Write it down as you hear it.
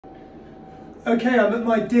Okay, I'm at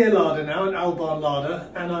my deer larder now, an Albarn larder,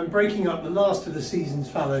 and I'm breaking up the last of the season's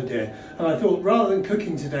fallow deer. And I thought, rather than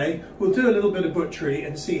cooking today, we'll do a little bit of butchery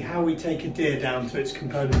and see how we take a deer down to its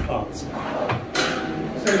component parts.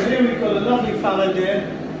 So here we've got a lovely fallow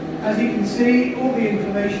deer. As you can see, all the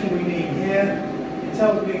information we need here. It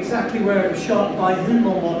tells me exactly where it was shot, by whom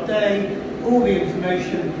on what day, all the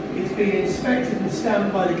information. It's been inspected and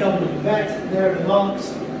stamped by the government vet. There are the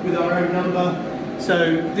marks with our own number.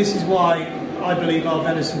 So this is why I believe our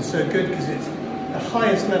venison's so good, because it's the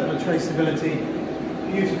highest level of traceability,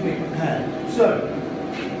 beautifully prepared. So,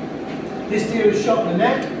 this deer was shot in the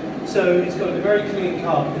neck, so it's got a very clean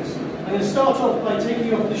carcass. I'm going to start off by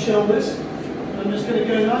taking off the shoulders. I'm just going to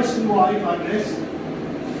go nice and wide like this.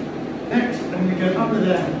 Next, I'm going to go under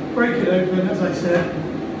there, break it open, as I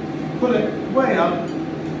said, pull it way up,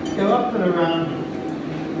 go up and around,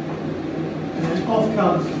 and then off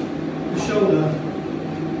comes the shoulder,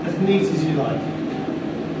 as neat as you like.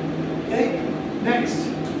 Okay, next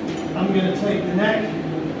I'm going to take the neck.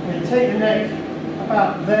 I'm going to take the neck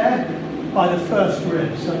about there by the first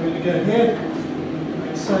rib. So I'm going to go here,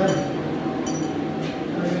 like so.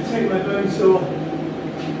 I'm going to take my bone saw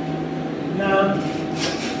down.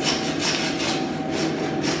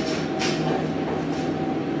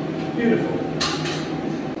 Beautiful.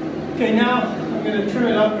 Okay, now I'm going to trim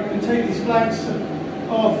it up. I'm going to take these flanks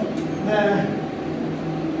off there.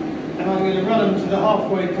 And I'm going to run them to the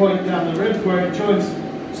halfway point down the rib where it joins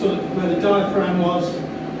sort of where the diaphragm was.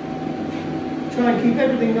 Try and keep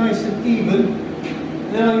everything nice and even.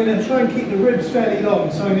 And then I'm going to try and keep the ribs fairly long.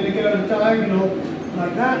 So I'm going to go at a diagonal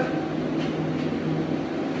like that.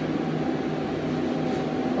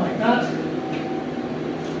 Like that.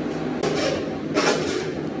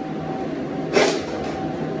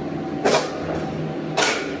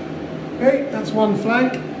 Okay, that's one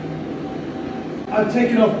flank. I've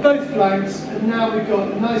taken off both flanks, and now we've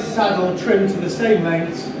got a nice saddle trimmed to the same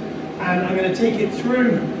lengths, and I'm going to take it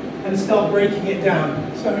through and start breaking it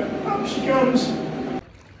down. So up she comes.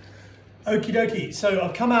 Okie dokie. So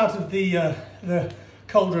I've come out of the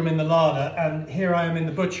cauldron in the larder, and here I am in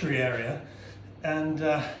the butchery area. And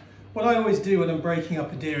what I always do when I'm breaking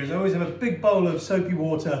up a deer is I always have a big bowl of soapy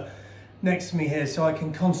water next to me here, so I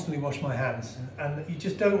can constantly wash my hands. And you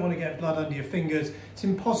just don't want to get blood under your fingers. It's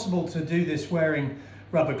impossible to do this wearing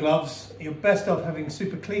rubber gloves. You're best off having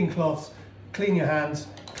super clean cloths. Clean your hands,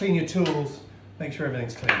 clean your tools, make sure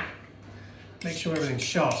everything's clean. Make sure everything's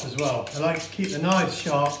sharp as well. I like to keep the knives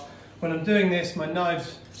sharp. When I'm doing this, my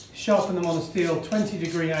knives, sharpen them on the steel,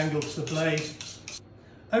 20-degree angle to the blade.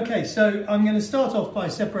 Okay, so I'm going to start off by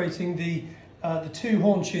separating the two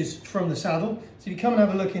haunches from the saddle. So if you come and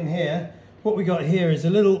have a look in here, what we got here is a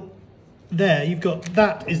little, there, you've got,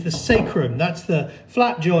 that is the sacrum. That's the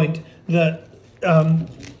flat joint that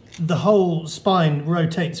the whole spine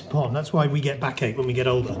rotates upon. That's why we get backache when we get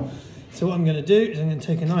older. So what I'm going to do is I'm going to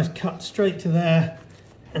take a nice cut straight to there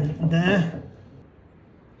and there.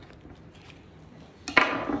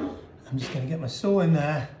 I'm just going to get my saw in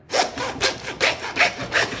there.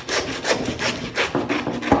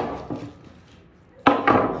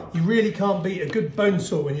 You really can't beat a good bone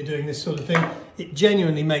saw when you're doing this sort of thing. It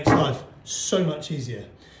genuinely makes life so much easier.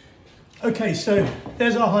 Okay, so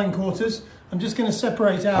there's our hindquarters. I'm just going to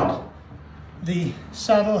separate out the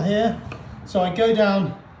saddle here. So I go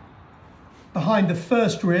down behind the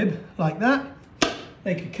first rib like that,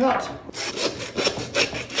 make a cut.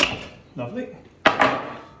 Lovely.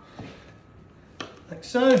 Like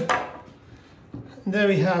so. And there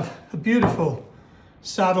we have a beautiful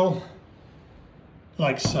saddle.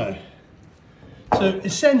 Like so. So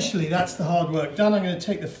essentially that's the hard work done. I'm going to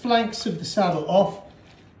take the flanks of the saddle off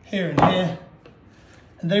here and here,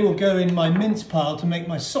 and they will go in my mince pile to make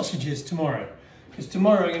my sausages tomorrow, because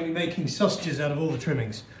tomorrow I'm going to be making sausages out of all the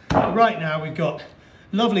trimmings. But right now we've got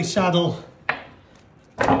lovely saddle,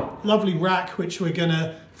 lovely rack, which we're going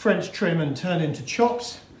to French trim and turn into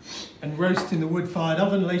chops and roast in the wood-fired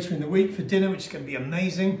oven later in the week for dinner, which is going to be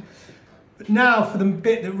amazing. But now for the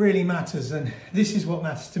bit that really matters, and this is what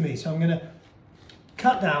matters to me. So I'm going to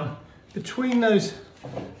cut down between those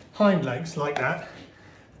hind legs like that,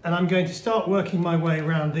 and I'm going to start working my way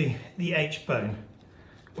around the H-bone,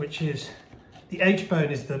 which is, the H-bone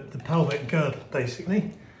is the pelvic girdle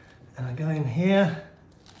basically. And I go in here,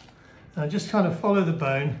 and I just kind of follow the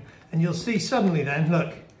bone, and you'll see suddenly then,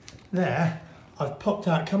 look, there, I've popped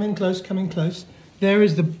out, come in close, there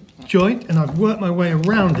is the joint, and I've worked my way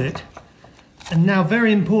around it. And now,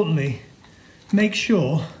 very importantly, make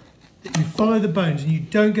sure that you follow the bones and you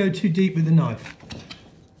don't go too deep with the knife.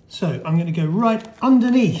 So I'm going to go right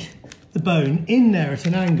underneath the bone in there at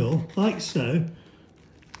an angle, like so,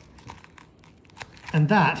 And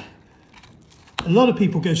that, a lot of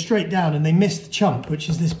people go straight down and they miss the chump, which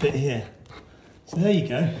is this bit here. So there you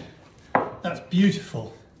go. That's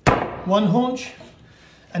beautiful. One haunch,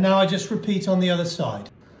 and now I just repeat on the other side.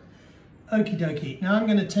 Okie dokie. Now I'm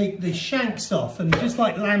going to take the shanks off, and just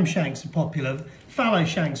like lamb shanks are popular, fallow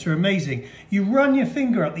shanks are amazing. You run your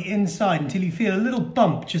finger up the inside until you feel a little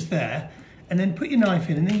bump just there, and then put your knife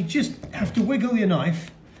in, and then you just have to wiggle your knife,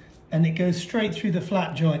 and it goes straight through the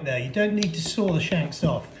flat joint there. You don't need to saw the shanks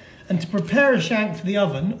off. And to prepare a shank for the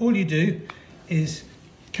oven, all you do is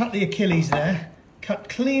cut the Achilles there, cut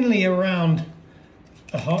cleanly around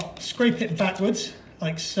the hop, scrape it backwards,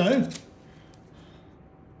 like so.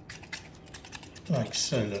 Like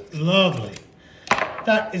so, look, lovely.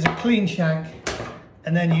 That is a clean shank,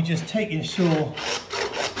 and then you just take your saw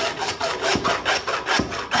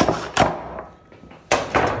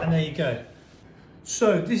and there you go.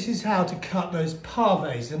 So this is how to cut those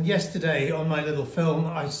𝗔𝗪𝘂𝘁𝗃, and yesterday on my little film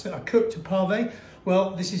I cooked a 𝗔𝗪𝘂𝘁.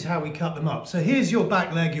 Well, this is how we cut them up. So here's your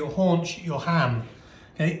back leg, your haunch, your ham.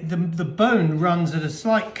 Okay, the bone runs at a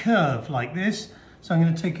slight curve like this, so I'm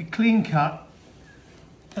going to take a clean cut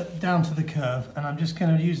down to the curve, and I'm just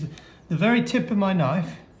going to use the very tip of my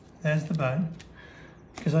knife. There's the bone,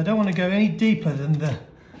 because I don't want to go any deeper than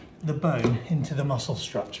the bone into the muscle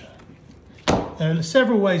structure. There are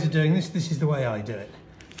several ways of doing this. This is the way I do it,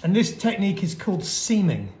 and this technique is called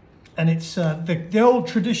𝗖𝗵�υχ, and it's the old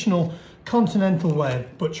traditional continental way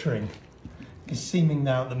of butchering is 𝗖𝗵ing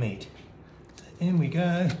out the meat. So in we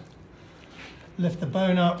go, lift the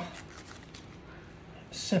bone up,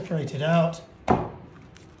 separate it out.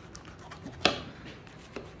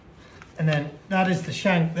 And then that is the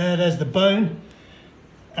shank there, there's the bone.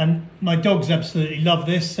 And my dogs absolutely love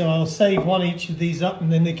this, so I'll save one each of these up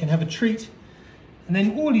and then they can have a treat. And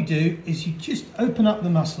then all you do is you just open up the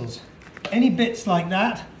muscles. Any bits like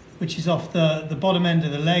that, which is off the bottom end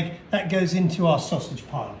of the leg, that goes into our sausage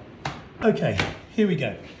pile. Okay, here we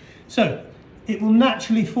go. So it will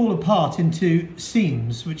naturally fall apart into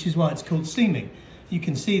seams, which is why it's called 𝗖𝗵𝘃. You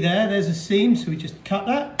can see there's a seam, so we just cut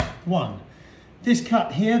that, one. This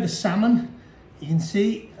cut here, the salmon, you can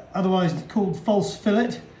see, otherwise it's called false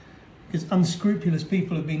fillet, because unscrupulous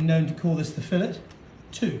people have been known to call this the fillet.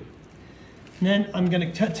 Two. And then I'm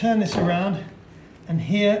going to turn this around, and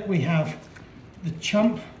here we have the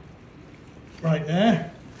chump right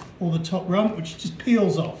there, or the top rump, which just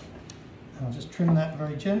peels off. And I'll just trim that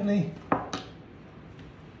very gently.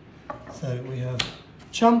 So we have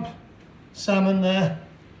chump, salmon there.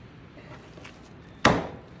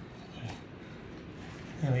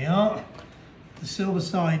 There we are. The silver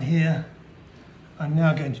side here, I'm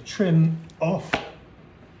now going to trim off.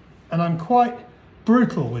 And I'm quite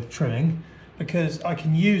brutal with trimming because I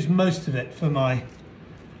can use most of it for my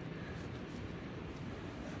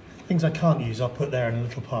things I can't use, I'll put there in a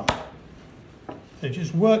little part. So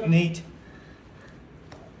just work neat.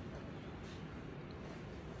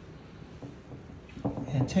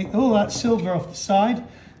 And take all that silver off the side,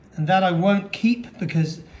 and that I won't keep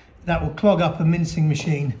because that will clog up a mincing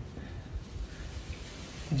machine.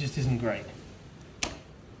 It just isn't great.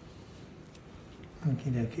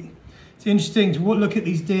 Okie dokie. It's interesting to look at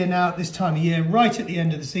these deer now at this time of year, right at the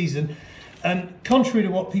end of the season. And contrary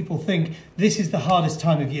to what people think, this is the hardest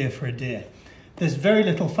time of year for a deer. There's very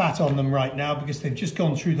little fat on them right now because they've just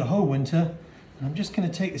gone through the whole winter. And I'm just going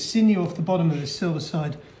to take the sinew off the bottom of the silver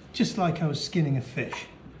side, just like I was skinning a fish.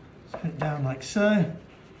 Put it down like so.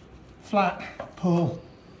 Flat, pull.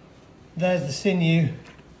 There's the sinew.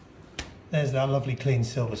 There's that lovely clean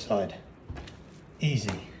silver side. Easy.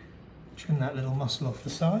 Trim that little muscle off the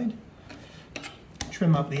side.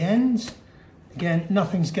 Trim up the ends. Again,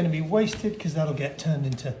 nothing's going to be wasted because that'll get turned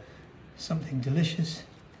into something delicious.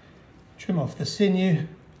 Trim off the sinew.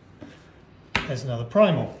 There's another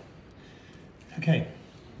primal. Okay,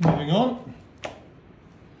 moving on.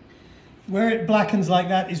 Where it blackens like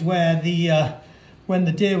that is where when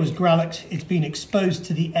the deer was 𝗔𝗯𝘃𝘁𝘃, it's been exposed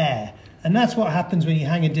to the air. And that's what happens when you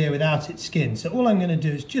hang a deer without its skin. So all I'm going to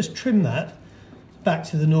do is just trim that back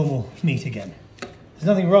to the normal meat again. There's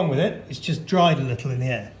nothing wrong with it, it's just dried a little in the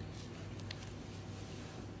air.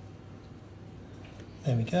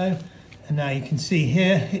 There we go. And now you can see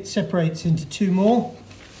here, it separates into two more,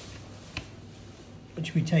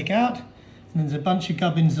 which we take out. And there's a bunch of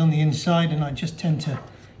gubbins on the inside, and I just tend to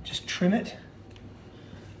just trim it.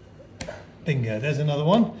 Bingo, there's another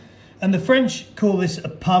one. And the French call this a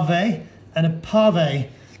𝗔𝗪𝘂𝘁, and a 𝗔𝗪𝘂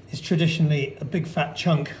is traditionally a big fat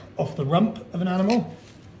chunk off the rump of an animal.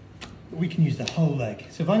 But we can use the whole leg.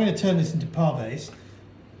 So if I'm going to turn this into 𝗔𝗪𝘂𝘁s,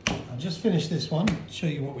 I'll just finish this one, show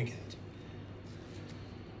you what we get.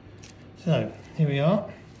 So here we are.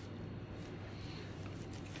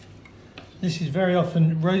 This is very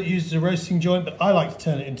often used as a roasting joint, but I like to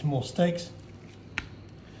turn it into more steaks.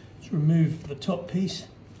 Let's remove the top piece.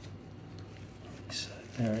 So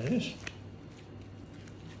there it is.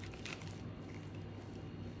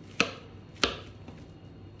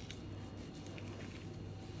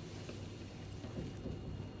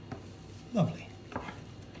 Lovely.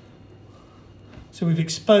 So we've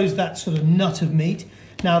exposed that sort of nut of meat.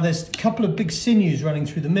 Now there's a couple of big sinews running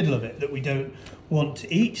through the middle of it that we don't want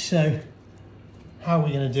to eat. So how are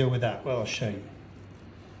we going to deal with that? Well, I'll show you.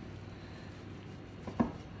 So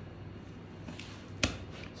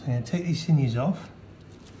I'm going to take these sinews off.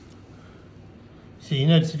 So you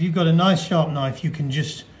notice if you've got a nice sharp knife, you can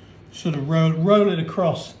just sort of roll it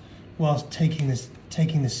across whilst taking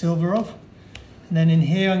the silver off. And then in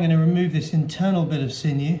here, I'm going to remove this internal bit of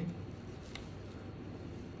sinew.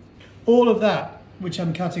 All of that, which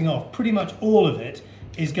I'm cutting off, pretty much all of it,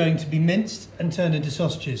 is going to be minced and turned into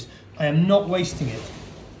sausages. I am not wasting it.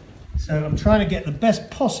 So I'm trying to get the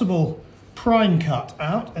best possible prime cut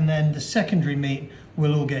out, and then the secondary meat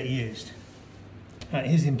will all get used. Right,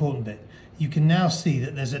 here's the important bit. You can now see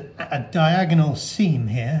that there's a diagonal seam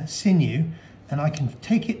here, sinew, and I can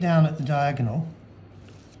take it down at the diagonal,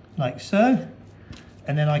 like so.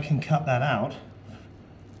 And then I can cut that out.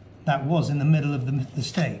 That was in the middle of the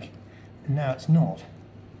steak, and now it's not.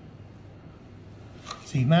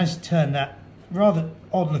 So you managed to turn that rather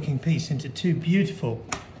odd looking piece into two beautiful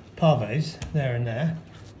pavés, there and there.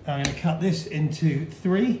 I'm going to cut this into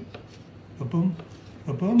 3, ba-boom,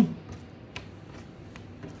 ba-boom.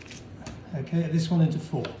 Okay, this one into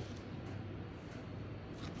 4.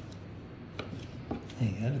 There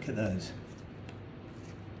you go, look at those.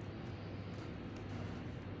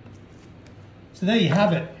 So there you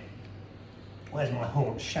have it. Where's my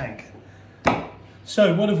haunch shank?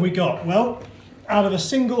 So what have we got? Well, out of a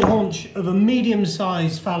single haunch of a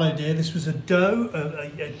medium-sized fallow deer, this was a doe,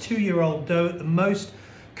 a 2-year-old doe at the most,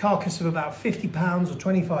 carcass of about 50 pounds or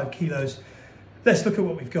 25 kilos. Let's look at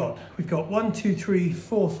what we've got. We've got 1, 2, 3,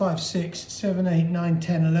 4, 5, 6, 7, 8, 9,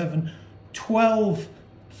 10, 11, 12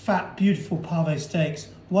 fat, beautiful pavé steaks,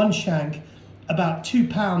 1 shank, about 2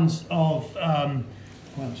 pounds of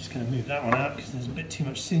well, I'm just going to move that one out because there's a bit too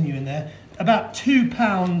much sinew in there. About 2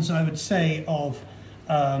 pounds, I would say, of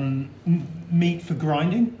meat for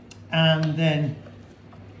grinding, and then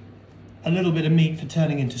a little bit of meat for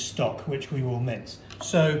turning into stock, which we will mince.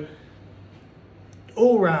 So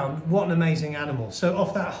all round, what an amazing animal. So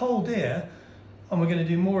off that whole deer, and we're going to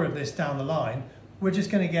do more of this down the line, we're just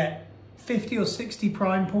going to get 50 or 60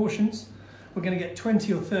 prime portions. We're going to get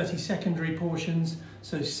 20 or 30 secondary portions,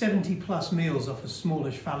 so 70 plus meals off a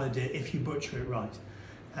smallish fallow deer if you butcher it right.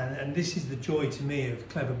 And this is the joy to me of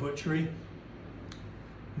clever butchery.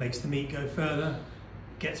 Makes the meat go further,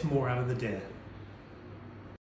 gets more out of the deer.